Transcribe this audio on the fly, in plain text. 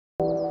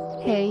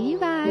Hey you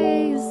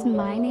guys,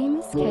 my name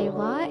is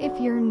Kayla. If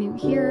you're new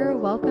here,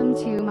 welcome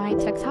to my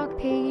TikTok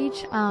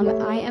page.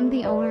 I am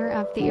the owner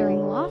of the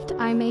Earring Loft.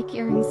 I make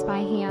earrings by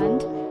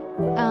hand.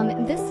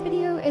 This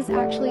video is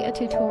actually a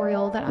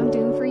tutorial that I'm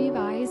doing for you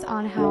guys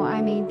on how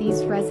I made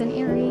these resin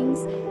earrings.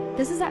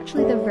 This is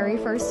actually the very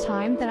first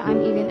time that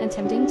I'm even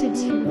attempting to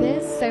do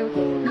this, so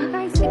you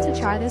guys get to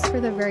try this for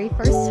the very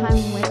first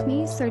time with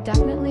me, so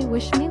definitely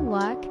wish me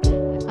luck.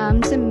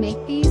 To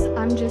make these,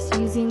 I'm just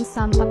using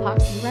some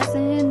epoxy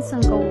resin,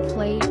 some gold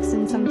flakes,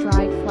 and some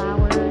dried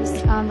flowers.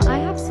 I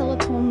have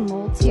silicone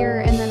molds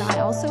here, and then I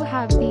also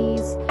have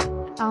these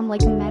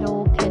like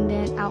metal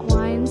pendant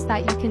outlines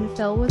that you can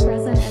fill with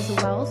resin as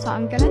well, so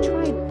I'm gonna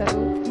try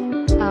both.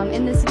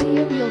 In this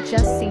video, you'll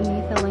just see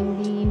me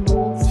filling the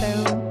molds,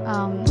 so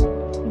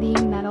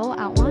the metal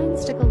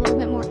outlines took a little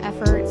bit more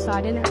effort, so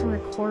I didn't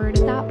record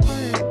that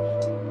part.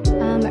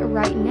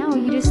 Right now,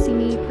 you just see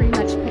me pretty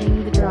much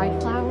putting the dried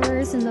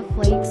flowers and the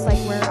flakes like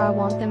where I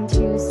want them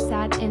to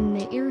set in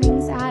the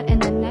earrings at,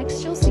 and then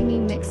next you'll see me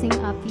mixing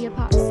up the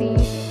epoxy.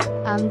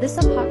 This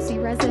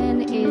epoxy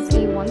resin is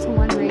a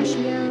 1-to-1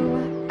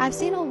 ratio. I've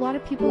seen a lot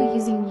of people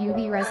using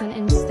UV resin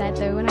instead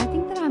though, and I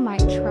think that I might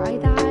try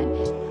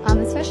that,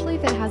 especially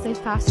if it has a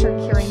faster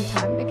curing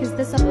time, because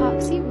this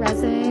epoxy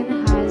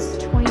resin has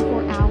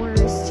 24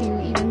 hours to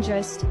even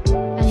just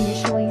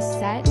initially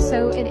set,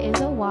 so it is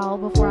a while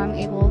before I'm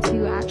able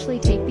to actually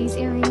take these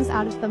earrings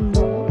out of the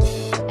mold,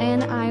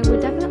 and I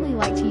would definitely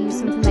like to use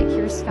something that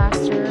cures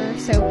faster.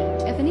 So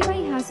if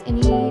anybody has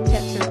any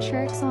tips or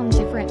tricks on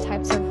different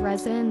types of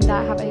resin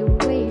that have a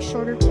way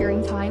shorter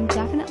curing time,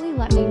 definitely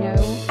let me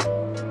know.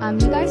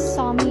 You guys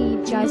saw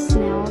me just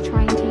now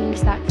trying to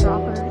use that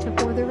dropper to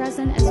pour the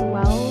resin as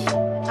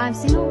well. I've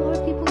seen a lot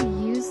of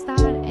people use that,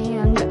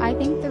 and I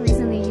think the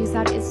reason they use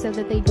that is so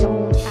that they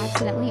don't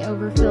accidentally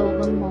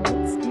overfill the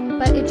molds,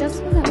 but it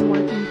just wasn't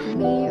working for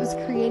me. It was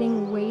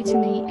creating way too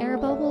many air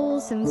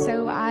bubbles, and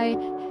so I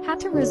had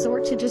to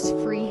resort to just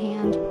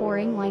freehand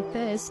pouring like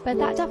this, but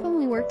that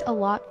definitely worked a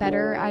lot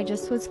better. I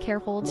just was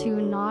careful to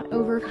not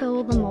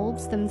overfill the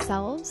molds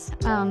themselves.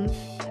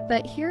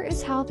 But here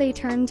is how they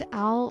turned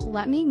out.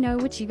 Let me know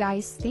what you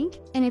guys think,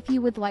 and if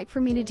you would like for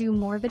me to do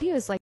more videos like